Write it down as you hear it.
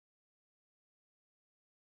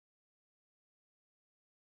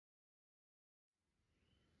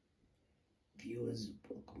viewers,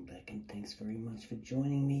 welcome back and thanks very much for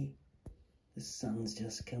joining me. The sun's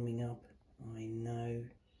just coming up, I know.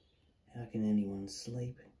 How can anyone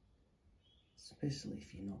sleep? Especially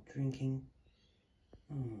if you're not drinking.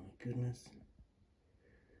 Oh my goodness.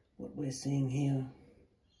 What we're seeing here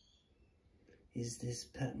is this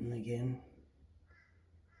pattern again.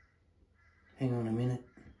 Hang on a minute.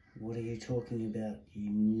 What are you talking about,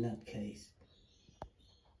 you nutcase?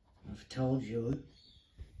 I've told you.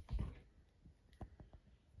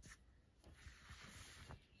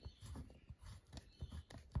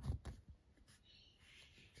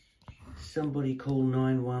 Somebody call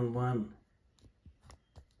 911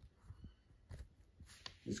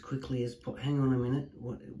 as quickly as possible. Hang on a minute.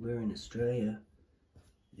 We're in Australia.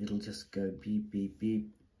 It'll just go beep, beep,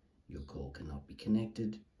 beep. Your call cannot be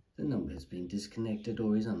connected. The number has been disconnected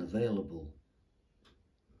or is unavailable.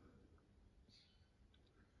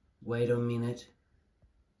 Wait a minute.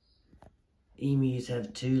 Emus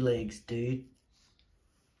have 2 legs, dude.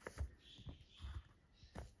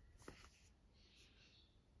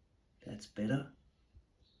 That's better.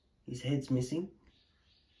 His head's missing.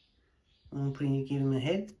 I'm putting you, give him a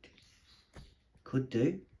head. Could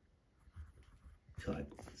do.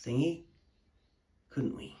 Type thingy.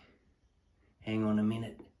 Couldn't we? Hang on a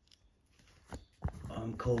minute.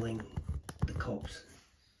 I'm calling the cops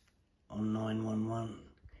on 911.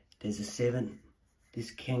 There's a 7.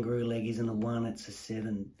 This kangaroo leg isn't a 1, it's a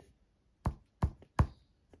 7.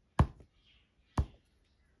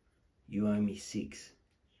 You owe me 6.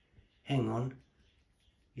 Hang on.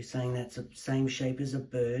 You're saying that's the same shape as a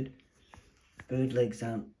bird? Bird legs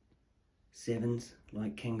aren't 7s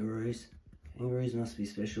like kangaroos. Kangaroos must be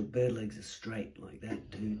special. Bird legs are straight like that,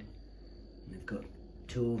 dude. And they've got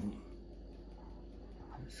 2 of them.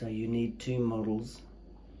 So you need 2 models.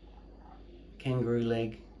 Kangaroo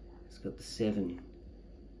leg, it's got the 7.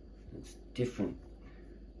 It's different.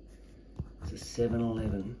 It's a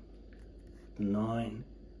 7-11. The 9.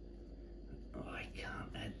 Oh, I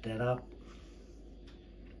can't add that up.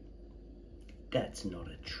 That's not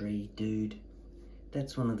a tree, dude.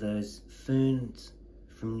 That's one of those ferns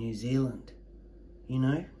from New Zealand, you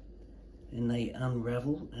know? And they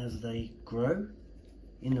unravel as they grow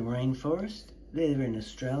in the rainforest. They're in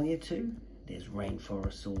Australia too. There's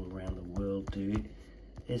rainforests all around the world, dude.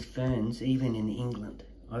 There's ferns even in England.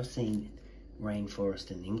 I've seen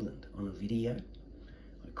rainforest in England on a video.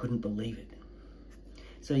 I couldn't believe it.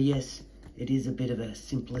 So yes, it is a bit of a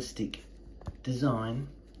simplistic design.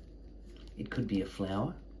 It could be a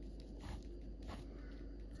flower.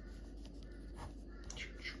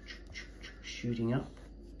 Shooting up.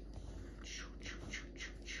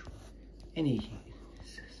 Any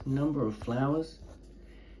number of flowers.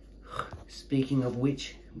 Speaking of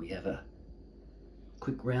which, we have a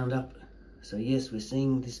quick roundup. So yes, we're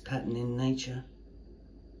seeing this pattern in nature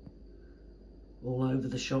all over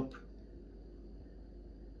the shop.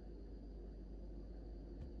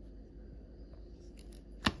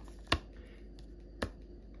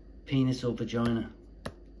 Penis or vagina,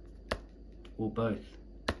 or both.